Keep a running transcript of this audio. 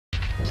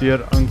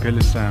Dear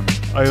Uncle Sam,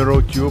 I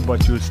wrote you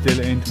but you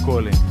still ain't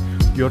calling.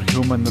 Your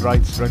human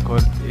rights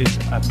record is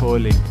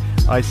appalling.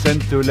 I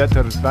sent 2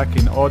 letters back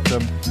in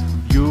autumn.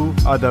 You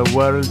are the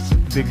world's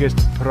biggest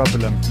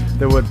problem.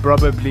 There would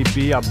probably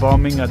be a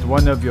bombing at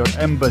one of your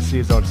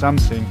embassies or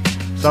something.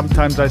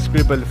 Sometimes I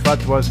scribble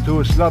fatwas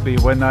too sloppy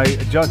when I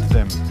jot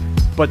them.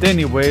 But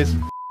anyways,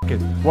 f***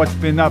 it. What's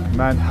been up,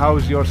 man?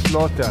 How's your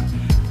slaughter?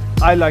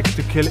 I like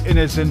to kill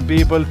innocent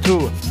people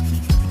too.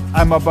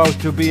 I'm about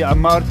to be a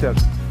martyr.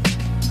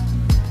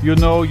 You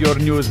know your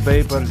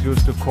newspapers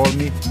used to call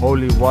me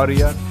holy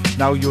warrior.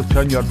 Now you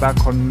turn your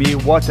back on me,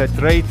 what a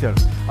traitor.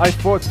 I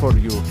fought for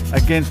you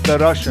against the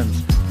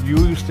Russians. You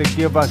used to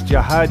give us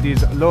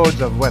jihadis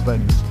loads of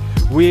weapons.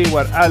 We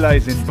were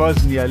allies in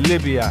Bosnia,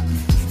 Libya,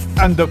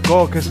 and the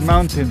Caucasus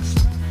Mountains.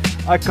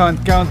 I can't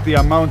count the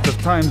amount of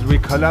times we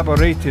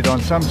collaborated on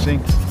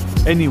something.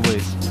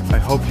 Anyways, I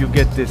hope you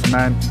get this,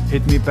 man.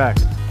 Hit me back,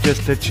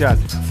 just a chat.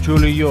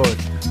 Truly yours,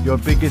 your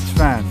biggest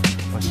fan,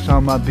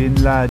 Osama bin Laden.